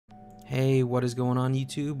Hey, what is going on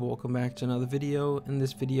YouTube? Welcome back to another video. In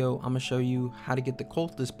this video, I'm going to show you how to get the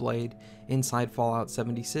Cultist blade inside Fallout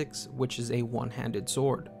 76, which is a one-handed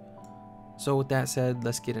sword. So with that said,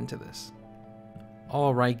 let's get into this.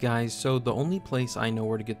 Alright guys, so the only place I know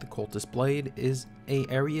where to get the Cultist blade is a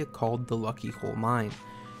area called the Lucky Hole Mine,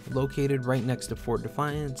 located right next to Fort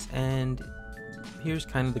Defiance, and here's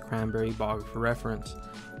kind of the Cranberry Bog for reference.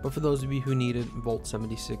 But for those of you who need it, Vault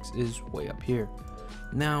 76 is way up here.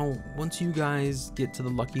 Now, once you guys get to the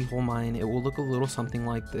Lucky Hole Mine, it will look a little something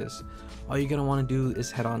like this. All you're going to want to do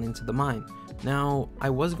is head on into the mine. Now, I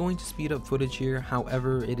was going to speed up footage here,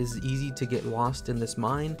 however, it is easy to get lost in this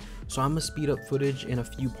mine, so I'm going to speed up footage in a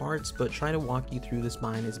few parts, but try to walk you through this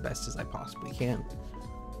mine as best as I possibly can.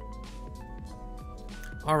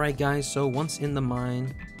 Alright guys, so once in the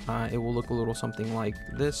mine, it will look a little something like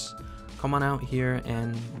this. Come on out here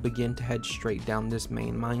and begin to head straight down this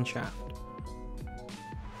main mine shaft.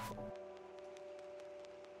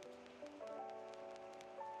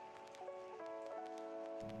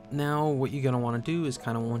 Now what you're going to want to do is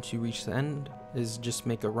kind of once you reach the end is just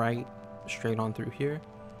make a right straight on through here.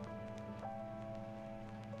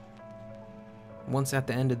 Once at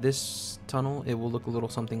the end of this tunnel, it will look a little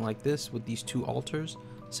something like this with these two altars.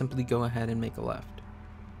 Simply go ahead and make a left.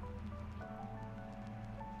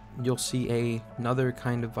 You'll see another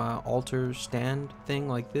kind of altar stand thing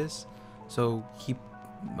like this, so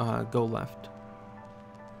go left.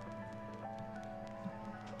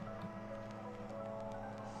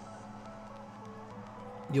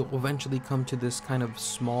 You'll eventually come to this kind of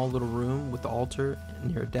small little room with the altar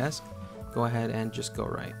near a desk. Go ahead and just go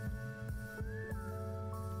right.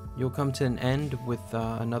 You'll come to an end with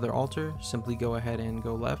another altar. Simply go ahead and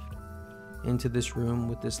go left into this room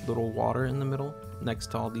with this little water in the middle next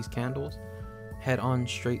to all these candles. Head on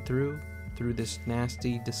straight through this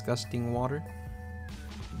nasty, disgusting water.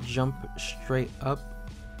 Jump straight up,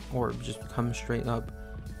 or just come straight up,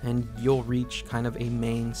 and you'll reach kind of a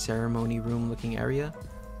main ceremony room looking area.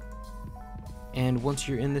 And once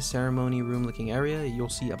you're in this ceremony room looking area, you'll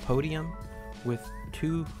see a podium with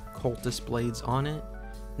two Cultist blades on it.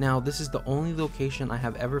 Now this is the only location I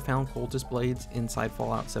have ever found Cultist blades inside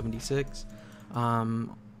Fallout 76,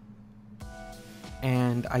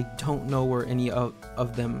 and I don't know where any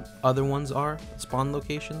of them other ones are, spawn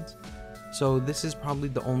locations. So this is probably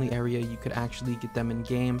the only area you could actually get them in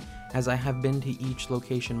game, as I have been to each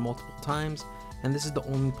location multiple times, and this is the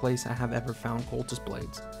only place I have ever found Cultist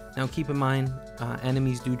blades. Now keep in mind,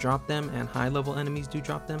 enemies do drop them, and high level enemies do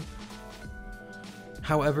drop them.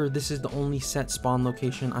 However, this is the only set spawn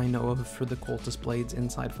location I know of for the Cultist blades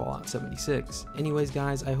inside Fallout 76. Anyways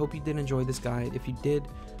guys, I hope you did enjoy this guide. If you did,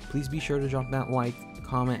 please be sure to drop that like,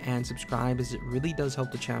 comment, and subscribe, as it really does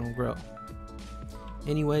help the channel grow.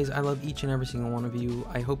 Anyways, I love each and every single one of you.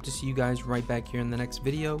 I hope to see you guys right back here in the next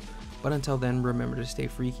video. But until then, remember to stay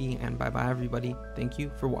freaky, and bye bye everybody. Thank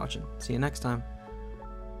you for watching. See you next time.